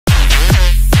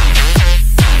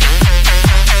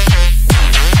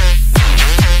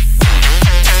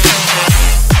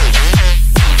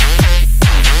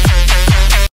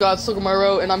it's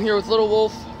Sugamaro, and I'm here with Little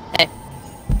Wolf. Hey.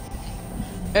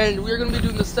 And we're gonna be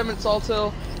doing the 7 Tall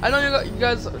Tale. I know you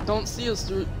guys don't see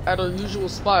us at our usual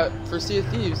spot for Sea of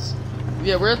Thieves.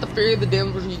 Yeah, we're at the Ferry of the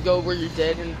Damned where you go where you're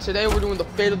dead, and today we're doing the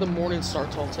Fate of the Morningstar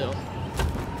Tall Tale.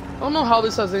 I don't know how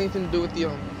this has anything to do with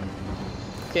the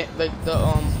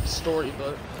story,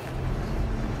 but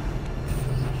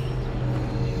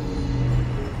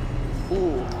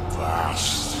ooh.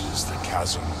 Vast is the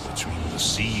chasm between the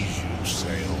seas you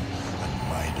sail and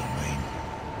my domain.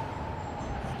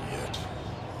 And yet,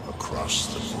 across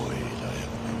the void I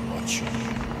have been watching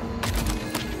you.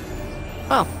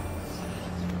 Oh.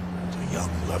 The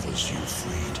young lovers you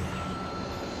freed.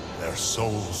 Their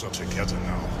souls are together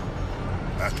now.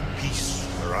 At peace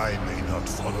where I may not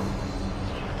follow.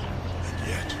 And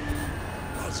yet,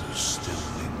 others still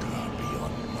linger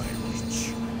beyond my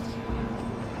reach.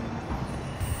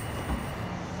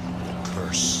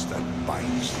 Curse that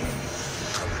binds them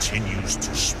continues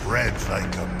to spread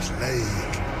like a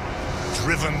plague,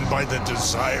 driven by the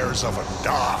desires of a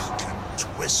dark and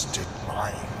twisted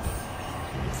mind.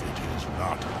 If it is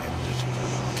not ended,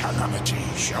 calamity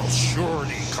shall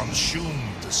surely consume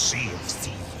the Sea of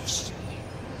Thieves.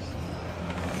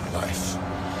 In life,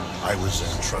 I was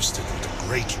entrusted with a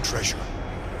great treasure,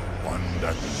 one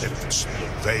that lifts the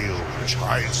veil which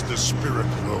hides the spirit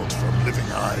world from living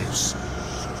eyes.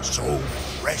 So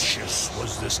precious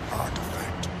was this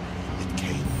artifact, it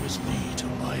came with me to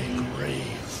my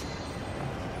grave.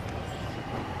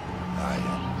 I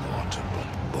am naught but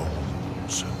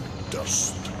bones and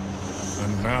dust,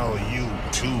 and now you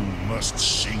too must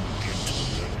sink into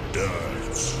the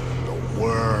dirt, the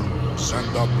worms, and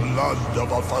the blood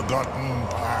of a forgotten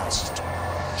past.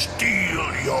 Steel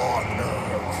your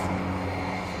nerve.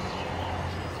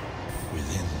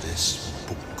 Within this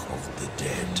book of the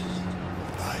dead,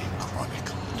 I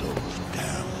chronicle those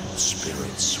damned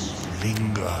spirits who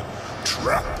linger,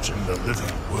 trapped in the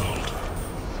living world.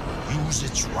 Use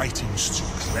its writings to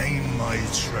claim my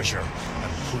treasure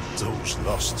and put those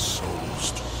lost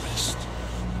souls to rest.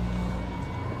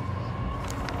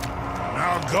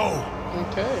 Now go!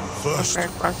 Okay. First,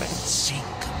 Perfect. seek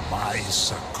my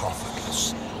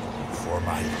sarcophagus, for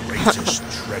my greatest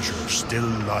treasure still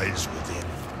lies within.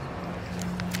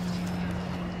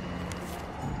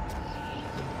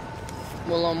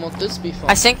 Well, won't this be fun?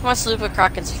 I sank my sloop at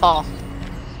Kraken's Fall.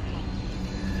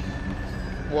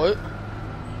 What?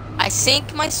 I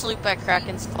sank my sloop at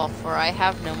Kraken's Fall, for I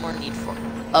have no more need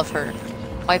of her.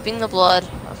 Wiping the blood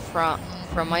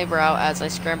from my brow as I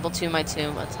scramble to my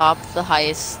tomb, atop the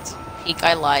highest peak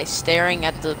I lie, staring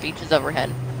at the beaches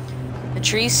overhead. The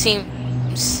tree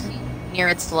seems near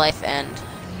its life end.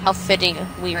 How fitting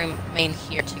we remain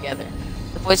here together.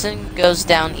 The poison goes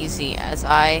down easy, as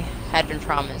I had been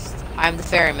promised. I am the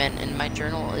ferryman, and my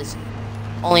journal is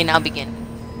only now beginning.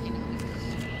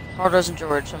 Hardrose and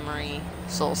George, a Marie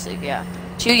soul save, yeah.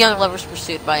 2 young lovers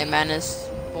pursued by a madness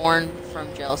born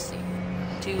from jealousy.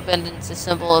 2 abandons, a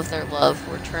symbol of their love,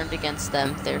 were turned against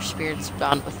them, their spirits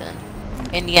bound within.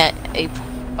 And yet,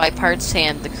 by Part's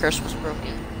hand, the curse was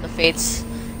broken. The fates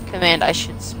command I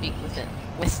should speak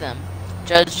with them.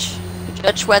 Judge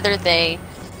whether they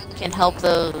can help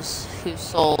those whose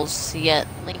souls yet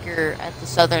linger at the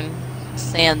southern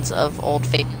sands of Old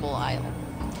Faithful Isle.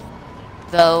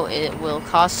 Though it will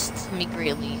cost me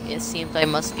greatly, it seems I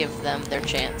must give them their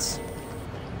chance.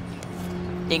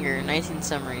 Dinger, 19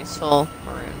 summaries, Soul,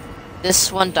 Maroon.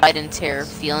 This one died in terror,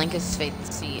 feeling his fate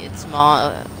to sea. Its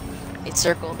maw, a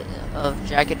circle of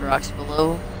jagged rocks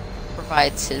below,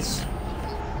 provides his... I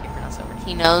can't pronounce that word.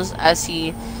 He knows, as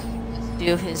he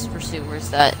do his pursuers,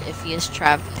 that if he is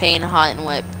trapped, pain, hot and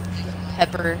wet,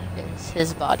 pepper is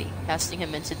his body, casting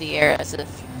him into the air as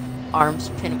if arms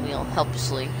pinwheel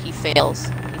helplessly. He fails.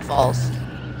 He falls.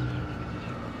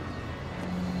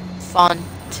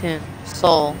 Fontaine,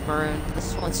 Soul, Maroon.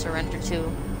 This one surrendered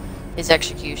to his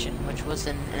execution, which was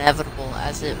inevitable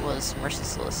as it was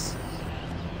merciless.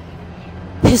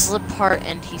 His lip part,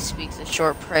 and he speaks a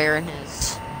short prayer in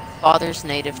his father's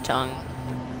native tongue.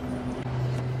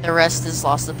 The rest is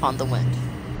lost upon the wind.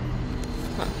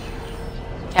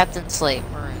 Captain Slate,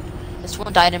 Maroon. This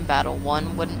one died in battle.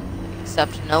 One would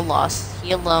accept no loss.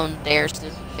 He alone dares to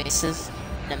face his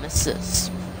nemesis.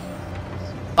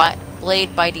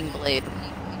 Blade biting blade.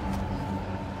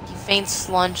 He feints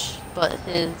lunge, but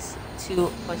he's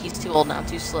too old now,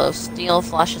 too slow. Steel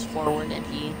flashes forward, and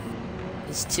he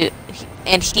too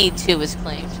is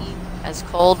claimed. As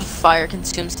cold fire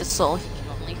consumes his soul, he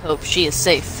can only hope she is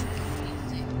safe.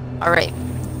 Alright.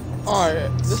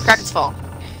 Alright. This is Kraken's Fall.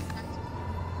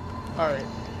 Alright.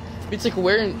 It's like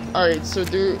where in... Alright, so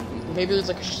maybe there's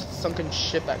like a sunken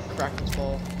ship at Kraken's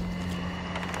Fall.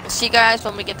 See you guys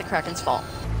when we get the Kraken's Fall.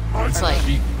 It's like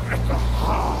Deep at the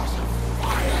heart of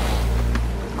fire,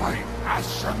 my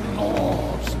ashen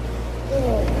lords,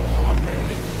 all are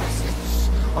merely facets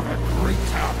of a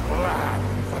greater plan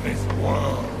for this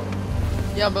world.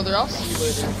 Yeah, brother, I'll see you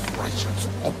later. Self-righteous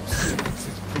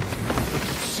obstinacy, the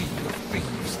sea of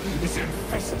thieves is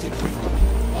infested with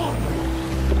honor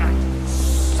and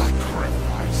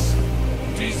sacrifice,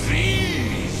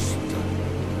 diseased.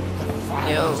 The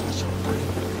violence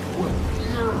will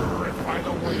purify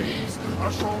the ways, I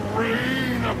shall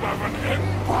reign above an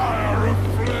empire of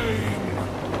flame.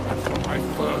 And for my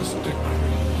first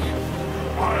decree,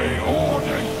 I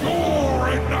order your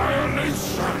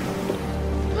annihilation.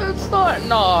 That's not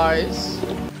nice.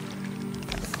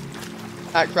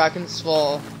 At Kraken's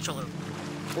Fall.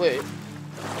 Wait.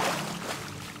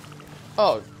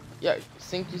 Oh, yeah,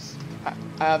 I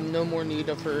have no more need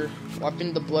of her,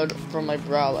 wiping the blood from my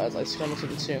brow as I scramble to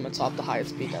the tomb atop the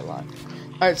highest peak I lie.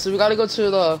 Alright, so we gotta go to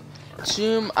the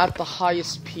tomb at the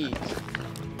highest peak.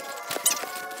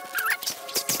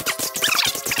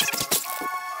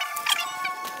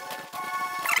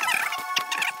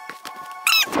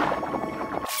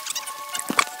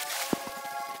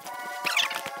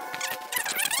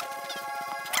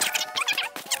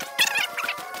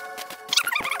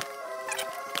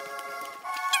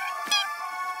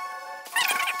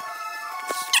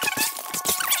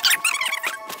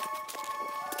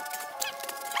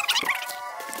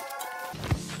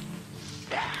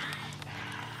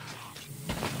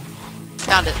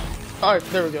 found it. Alright,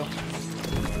 there we go.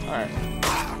 Alright.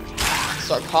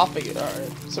 Sarcophagus,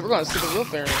 alright. So we're gonna see the real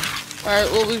fairy. Alright,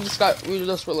 well we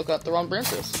just look at the wrong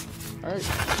branches. Alright.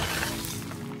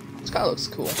 This guy looks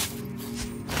cool.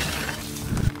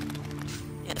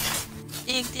 Yeah.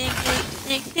 Dig, dig,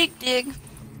 dig, dig, dig,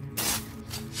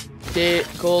 dig.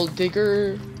 Gold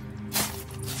digger.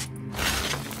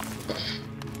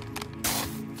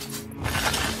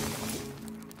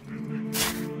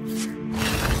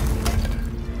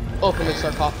 Open the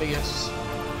sarcophagus.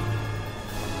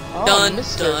 Oh, Dun,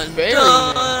 Mr. dun,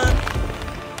 Ferryman. dun.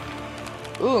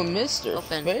 Ooh, Mr.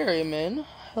 Open. Ferryman.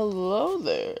 Hello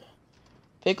there.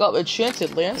 Pick up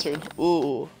enchanted lantern.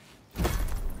 Ooh.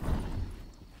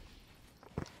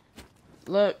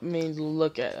 Let me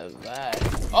look at that.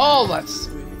 Oh, that's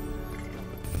sweet.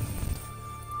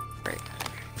 Right.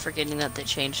 Forgetting that they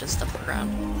changed this stuff around.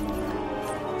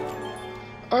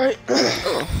 Alright.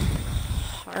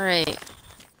 Alright.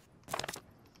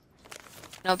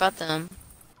 Know about them.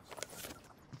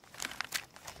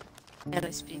 And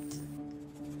I speak.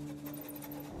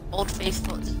 Old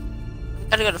Faithful. We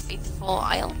gotta go to Faithful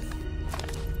Isle.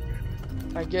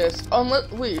 I guess.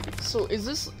 Wait, so is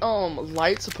this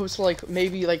light supposed to like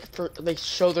maybe like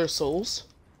show their souls?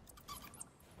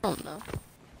 I don't know.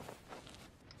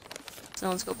 So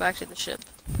let's go back to the ship.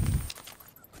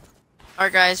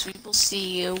 Alright guys, we will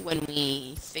see you when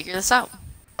we figure this out.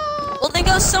 Well then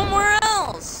go somewhere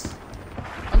else!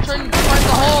 I'm trying to find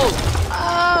the hole!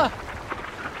 Ah!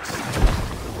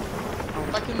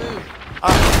 If I can move.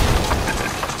 Alright.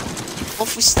 Well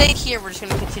if we stay here, we're just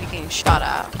gonna continue getting shot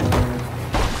at.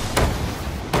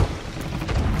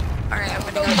 Alright, I'm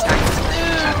gonna go attack this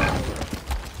guy.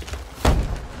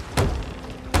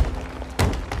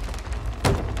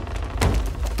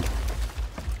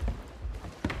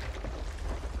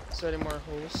 Is there any more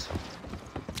holes?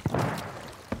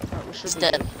 Alright, we should It's be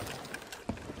dead. good.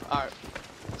 Alright.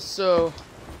 So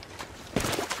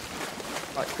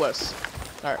quest.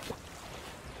 Alright.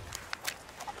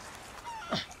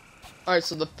 Alright,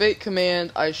 so the fate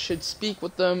command, I should speak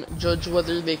with them, judge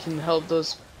whether they can help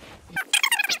us.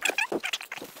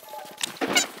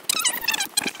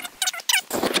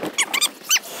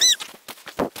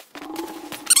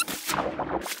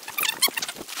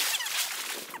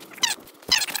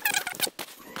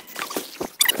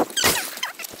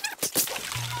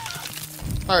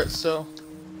 Alright, so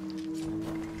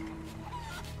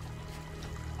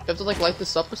you have to like light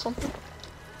this up or something?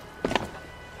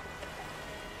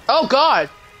 Oh god!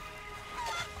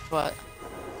 What?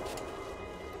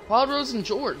 Wild Rose and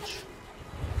George.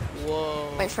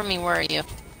 Whoa. Wait for me, where are you?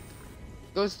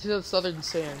 Goes to the southern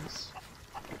sands.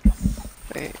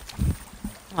 Wait.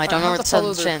 I don't know have where to the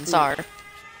follow southern their sands food. are.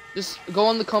 Just go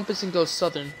on the compass and go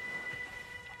southern.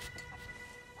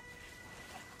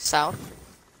 South?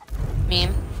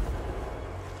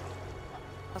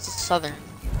 That's southern.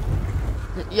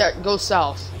 Yeah, go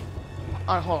south.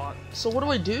 Alright, hold on. So what do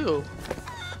I do?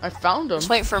 I found him. Just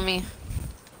wait for me.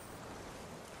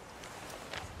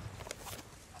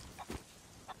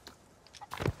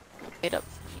 Wait up.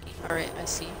 Alright, I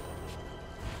see.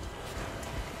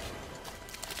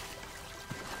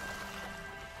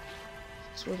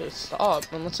 That's where they stop,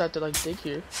 unless I have to like dig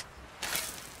here.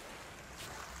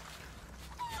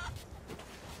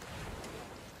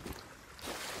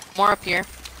 More up here.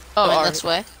 Oh, Going alright. this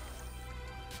way.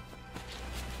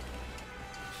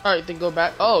 Alright, then go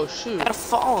back. Oh, shoot. Gotta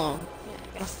follow him. Yeah,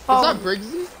 gotta Is follow that him.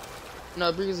 Briggsy?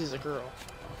 No, Briggsy's a girl.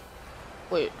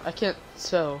 Wait, I can't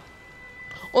tell.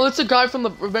 Well, it's a guy from the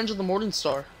Revenge of the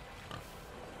Morningstar.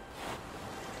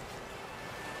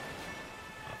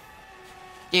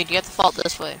 Dude, you have to fall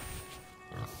this way.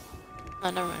 Oh,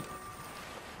 never mind.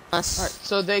 Alright,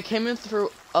 so they came in through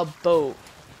a boat.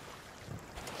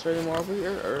 Is there any more over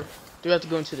here, or do we have to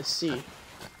go into the sea?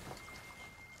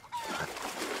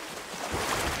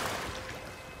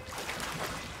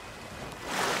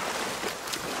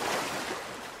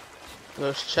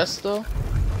 There's chests though.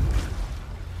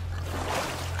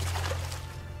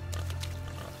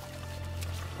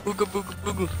 Booga booga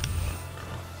booga.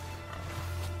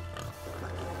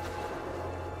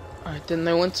 Alright, then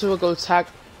they went to go attack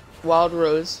Wild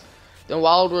Rose. Then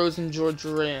Wild Rose and George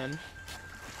ran.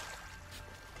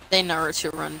 They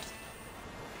Naruto run.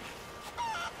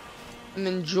 And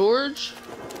then George...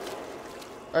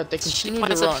 Alright, they continue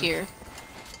to Up run. here.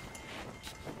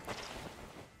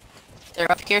 They're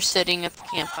up here sitting at the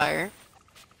campfire.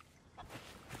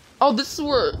 Oh, this is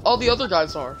where all the other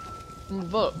guys are. From the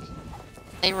book.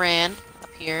 They ran up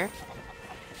here.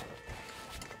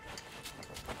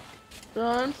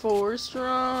 Run, Forrest,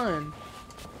 run.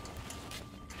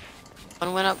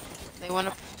 One went up. They went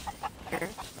up here.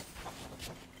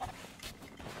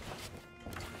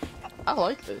 I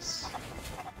like this.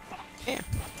 Yeah.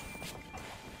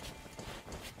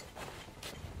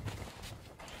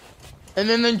 And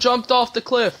then they jumped off the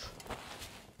cliff.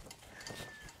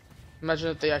 Imagine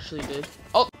if they actually did.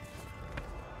 Oh!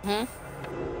 Hmm?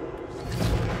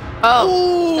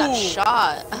 Oh! Ooh! Got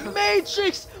shot.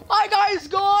 Matrix! My guy's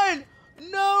gone!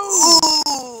 No!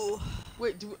 Ooh!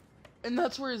 Wait, and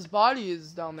that's where his body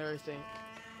is down there, I think.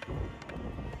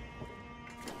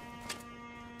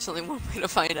 There's only one way to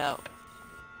find out.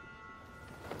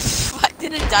 I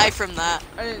didn't die from that.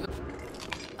 I didn't...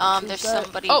 There's that?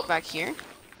 somebody Oh. back here.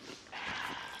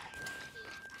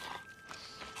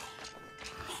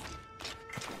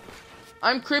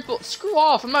 I'm crippled. Screw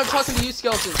off! I'm not talking to you,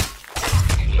 skeleton.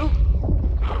 Ooh.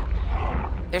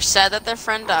 They're sad that their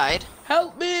friend died.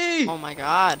 Help me! Oh my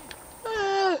god.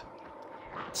 Ah.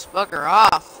 Just bugger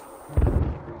off.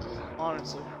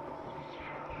 Honestly.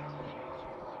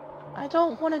 I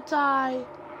don't want to die.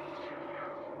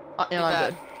 And Too I'm bad.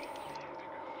 dead.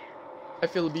 I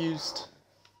feel abused.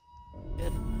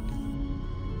 Good.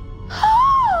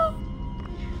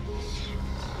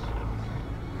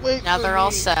 Wait Now for they're all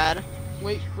me. sad.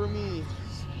 Wait for me.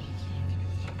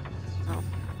 No.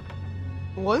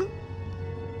 What?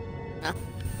 No.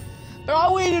 They're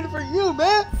all waiting for you,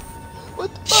 man.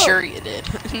 What the fuck? Sure you did.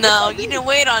 No, you didn't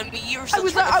wait on me. You were still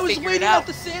trying to I was figure it waiting out. at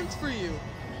the sands for you.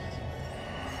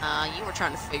 You were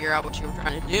trying to figure out what you were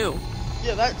trying to do.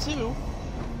 Yeah, that too.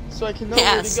 So I can know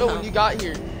Yeah, where to so- go when you got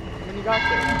here. When you got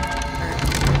there.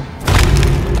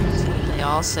 They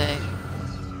all say.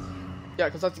 Yeah,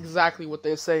 because that's exactly what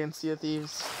they say in Sea of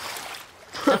Thieves.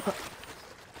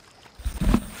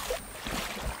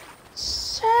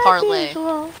 Parlay.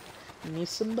 Need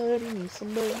somebody,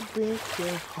 break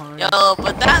your heart. Yo,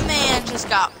 but that man just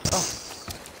got.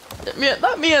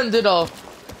 That man did a.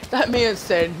 That man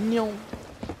said no.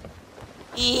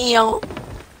 Ew.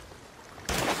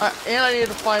 And I need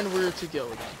to find where to go.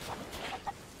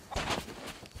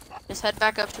 Just head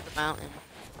back up to the mountain.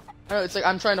 I know, it's like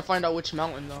I'm trying to find out which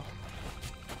mountain though.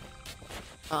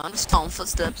 I'm just calling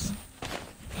footsteps.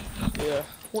 Yeah.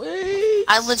 Wait.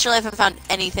 I literally haven't found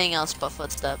anything else but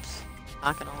footsteps.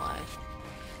 Not gonna lie.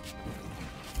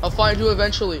 I'll find you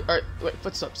eventually. Alright, wait,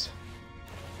 footsteps.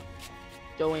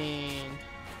 Going.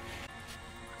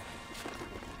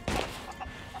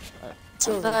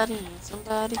 Somebody.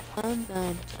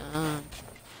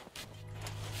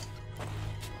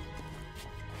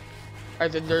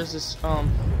 Alright, then there's this,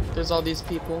 there's all these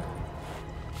people.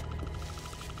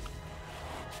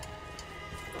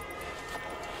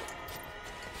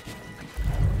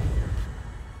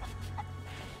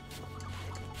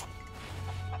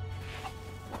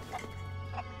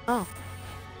 Oh.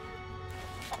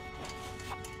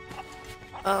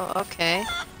 Oh, okay.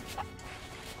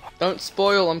 Don't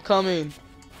spoil, I'm coming.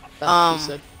 That's what he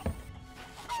said.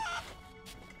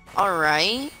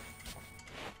 Alright.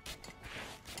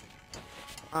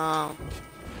 Oh,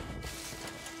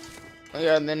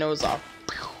 yeah, and then it was off.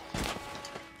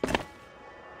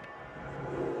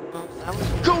 Oh, that was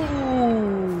Go!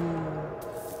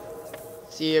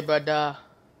 See you, brother.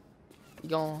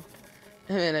 Gone.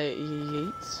 And I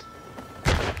eat.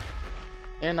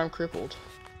 And I'm crippled.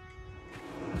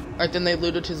 Alright, then they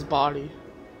looted his body.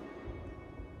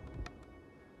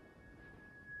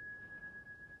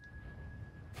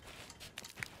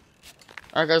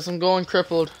 Alright guys, I'm going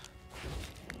crippled.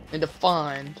 And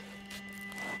defined.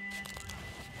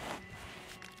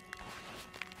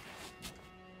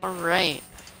 Alright.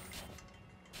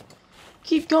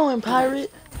 Keep going,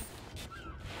 pirate.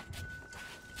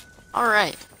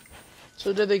 Alright.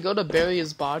 So did they go to bury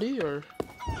his body, or?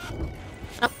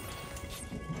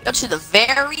 Go to the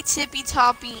very tippy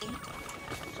toppy.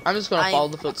 I'm just gonna follow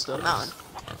the footsteps. Mountain.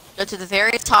 Go to the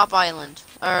very top island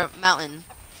or mountain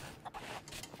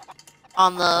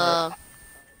on the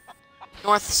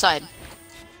north side.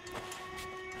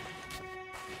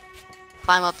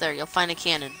 Climb up there. You'll find a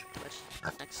cannon. Which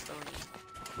next door.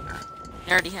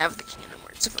 You already have the cannon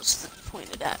where it's supposed to be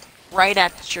pointed at, right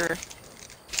at your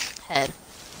head.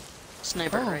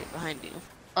 Sniper right behind you.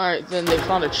 Alright, then they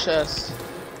found a chest.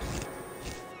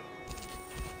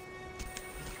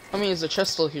 I mean, is the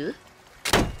chest still here?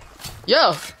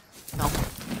 Yeah! No.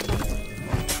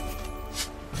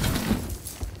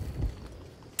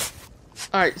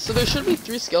 Alright, so there should be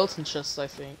 3 skeleton chests, I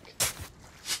think.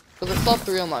 Because I saw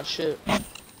 3 on that ship.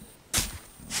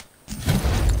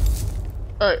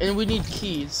 Alright, and we need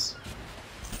keys.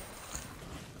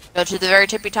 Go to the very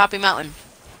tippy toppy mountain.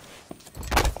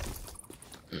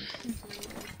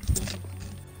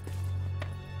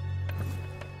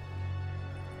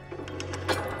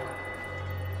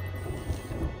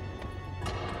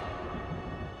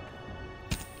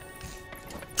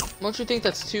 Don't you think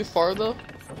that's too far, though?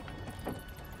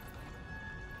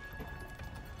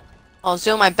 I was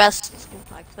doing my best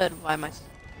I could by myself.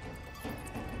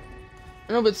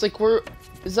 No, but it's like, where...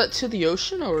 Is that to the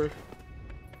ocean, or...?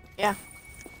 Yeah.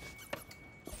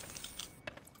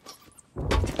 I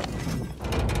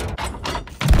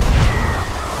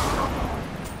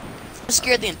was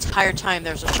scared the entire time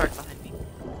there was a shark behind me.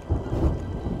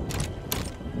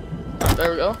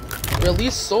 There we go.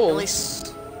 Release soul. Release.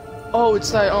 Oh,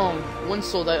 it's that, one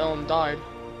soul that, died.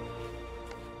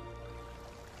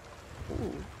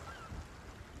 Ooh.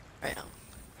 Right now.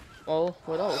 Well,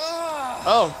 what else?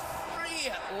 Oh. Free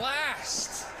at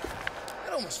last!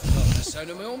 I'd almost forgotten the sound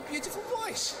of my own beautiful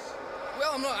voice.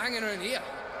 Well, I'm not hanging around here.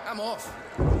 I'm off.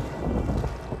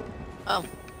 Oh.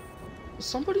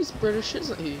 Somebody's British,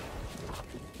 isn't he?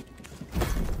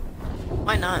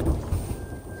 Why not?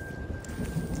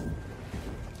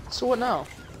 So what now?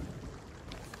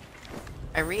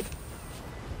 I read.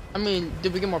 I mean,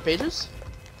 did we get more pages?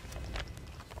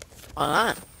 Why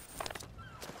not?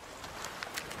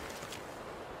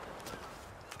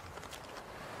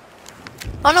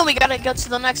 Oh no, we gotta go to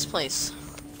the next place.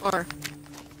 Or...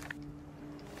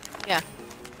 Yeah.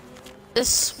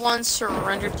 This one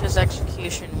surrendered to his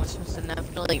execution, which was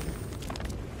inevitably...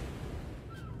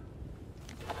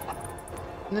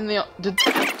 And then they did.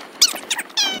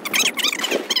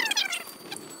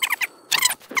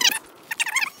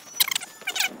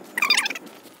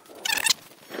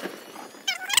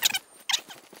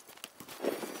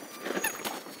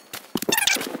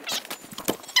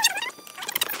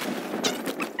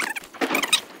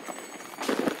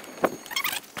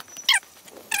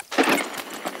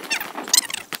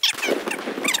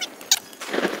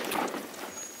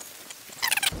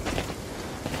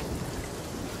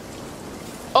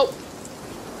 Oh!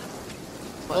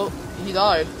 Oh, he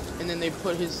died. And then they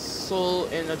put his soul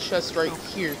in a chest right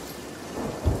here.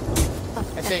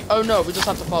 I think. Oh no, we just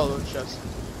have to follow the chest.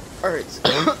 Alright.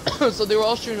 So they were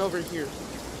all shooting over here.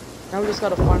 Now we just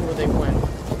gotta find where they went.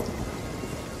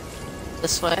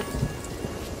 This way.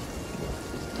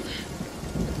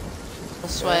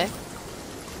 This way.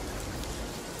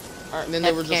 Alright, and then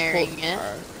they were just carrying it.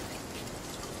 Alright.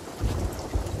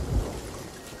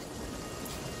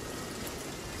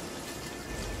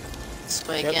 This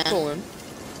way Kept again. pulling.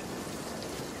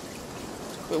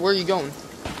 Wait, where are you going?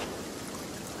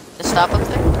 Just stop up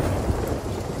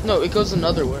there? No, it goes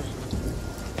another way.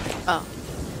 Oh.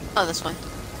 Oh, this way.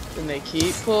 And they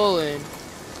keep pulling.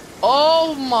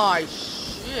 Oh my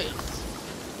shit.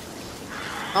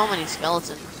 So many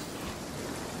skeletons.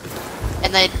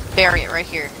 And they bury it right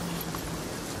here.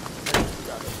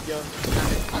 Got it, yeah.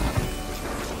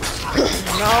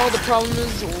 Now the problem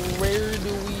is, where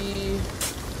do we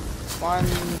find...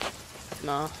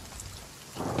 Nah.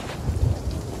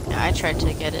 Yeah, I tried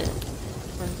to get it.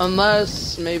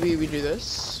 Unless, maybe we do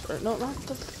this. Or, no, not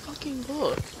the fucking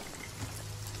book.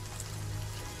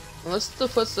 Unless the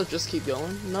footsteps just keep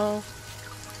going. No.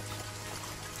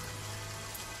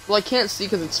 Well, I can't see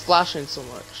because it's flashing so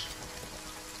much.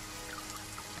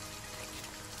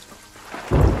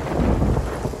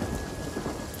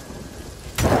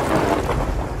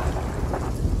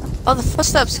 Oh, the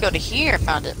footsteps go to here.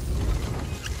 Found it.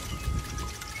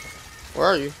 Where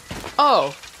are you?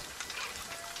 Oh.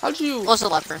 How'd you... Close the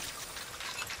lever.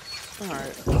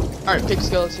 Alright. Alright, pick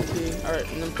skeleton key. Alright,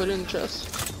 and then put it in the chest.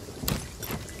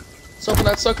 Let's open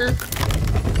that sucker.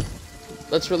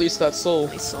 Let's release that soul.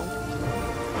 Nice soul.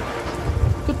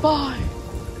 Goodbye.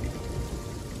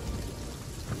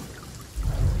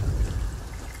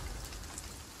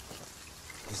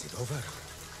 Is it over?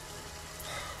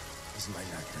 Is my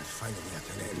nightmare finally at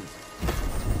an end?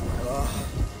 Ah,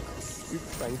 the sweet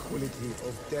tranquility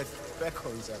of death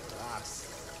beckons at last.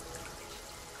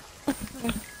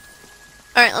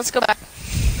 Alright, let's go back.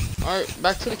 Alright,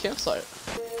 back to the campsite.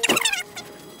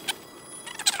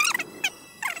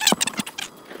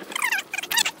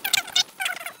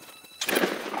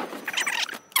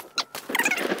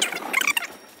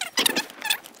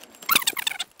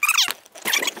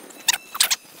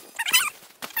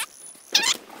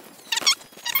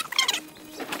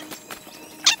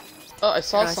 Oh, I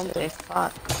saw something.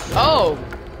 Oh!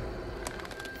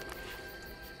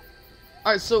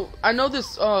 Alright, so I know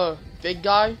this big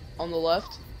guy on the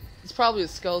left. He's probably a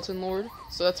skeleton lord,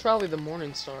 so that's probably the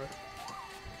Morningstar.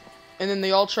 And then they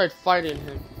all tried fighting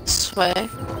him. This way.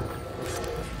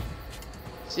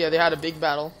 So yeah, they had a big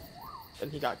battle,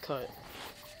 and he got cut.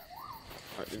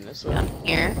 Alright, then this way. Down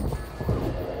here.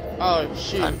 Oh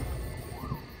shoot.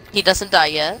 He doesn't die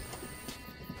yet.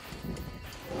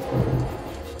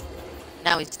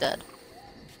 Now he's dead.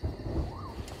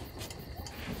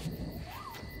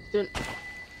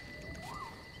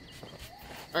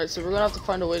 Alright, so we're gonna have to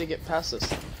find a way to get past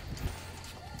this.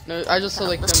 No, I just saw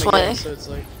like This them way. again, so it's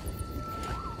like...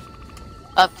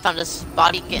 Found his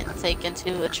body getting taken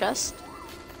to a chest.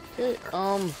 Okay,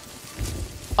 oh,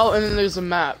 and then there's a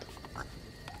map.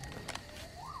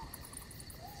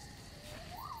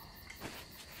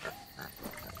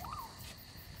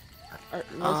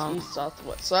 Alright, north, east, south,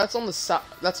 west. So that's on the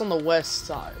that's on the west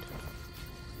side.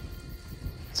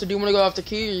 So do you want to go after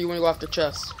key or you want to go after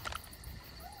chest?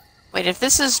 Wait, if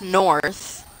this is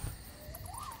north,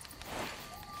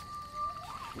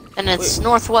 then it's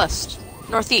northwest,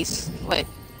 northeast. Wait,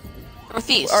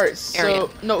 northeast. Alright, so area.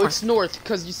 no, it's north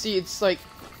because you see it's like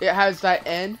it has that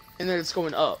N and then it's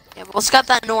going up. Yeah, well, it's got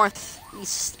that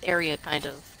northeast area kind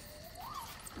of.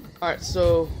 Alright,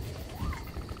 so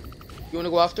you want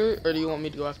to go after it or do you want me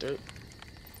to go after it?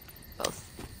 Both.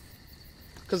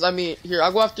 Because I mean, here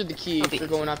I'll go after the key if you're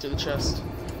going after the chest.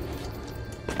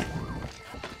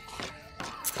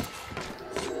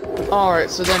 Alright,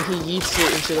 so then he yeets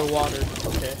it into the water.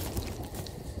 Okay.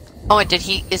 Oh, wait, did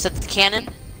he? Is it the cannon?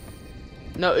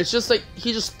 No, it's just like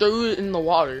he just threw it in the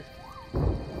water.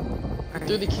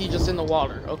 Threw the key just in the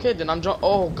water. Okay, then I'm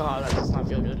oh god, that does not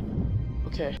feel good.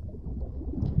 Okay.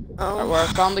 Oh. Alright, well,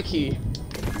 I found the key.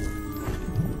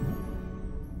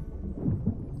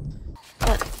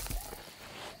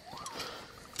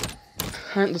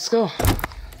 Alright, let's go.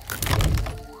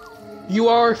 You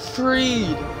are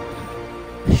freed!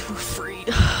 You were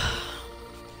freed.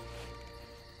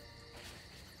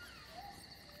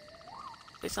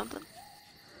 Say something?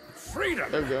 Freedom!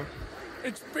 There we go.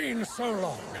 It's been so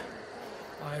long.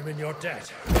 I am in your debt,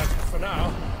 but for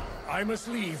now, I must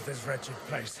leave this wretched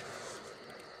place.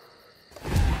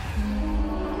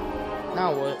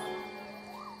 Now what?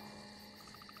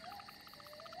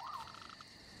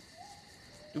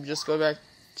 Do we just go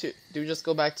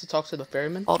back to talk to the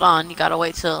ferryman? Hold on, you gotta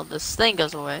wait till this thing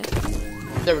goes away.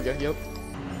 There we go, yep.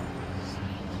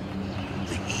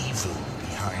 The evil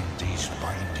behind these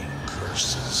binding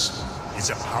curses is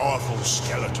a powerful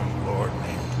skeleton lord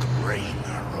named Grey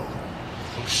Marrow,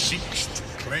 who seeks to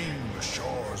claim the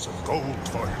shores of gold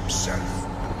for himself.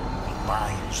 He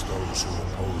binds those who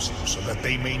oppose him so that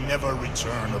they may never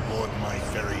return aboard my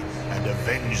ferry and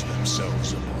avenge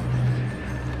themselves upon him.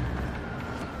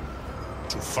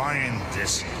 To find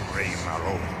this Grey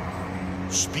Marrow,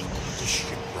 speak with the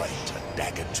shipwright at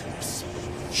Daggertooth.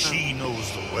 She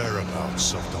knows the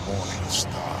whereabouts of the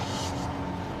Morningstar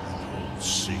and holds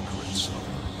secrets of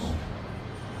her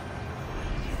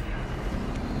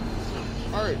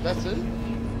own. Alright, that's it?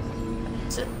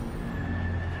 That's it.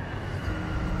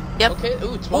 Yep. Okay,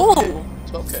 ooh, 12K. Ooh.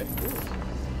 12K.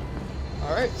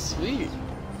 Alright, sweet.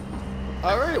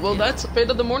 Alright, well that's the fate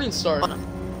of the Morningstar. Hold on.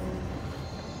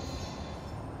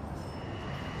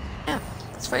 Yeah,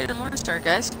 that's Fate of the Morningstar,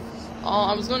 guys.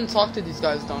 I was going to talk to these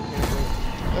guys down here,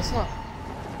 but that's not.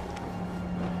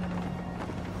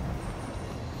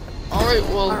 Alright,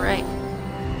 well. Alright.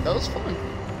 That was fun.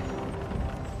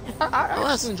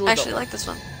 I actually enjoyed I actually that like this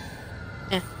one.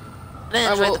 Yeah. I didn't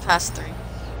I enjoy will- the past three.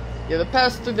 Yeah, the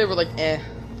past three, they were like, eh.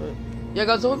 But yeah,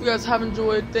 guys, I hope you guys have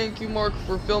enjoyed. Thank you, Mark,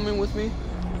 for filming with me.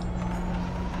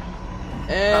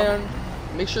 And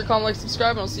make sure to comment, like,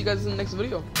 subscribe, and I'll see you guys in the next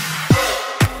video.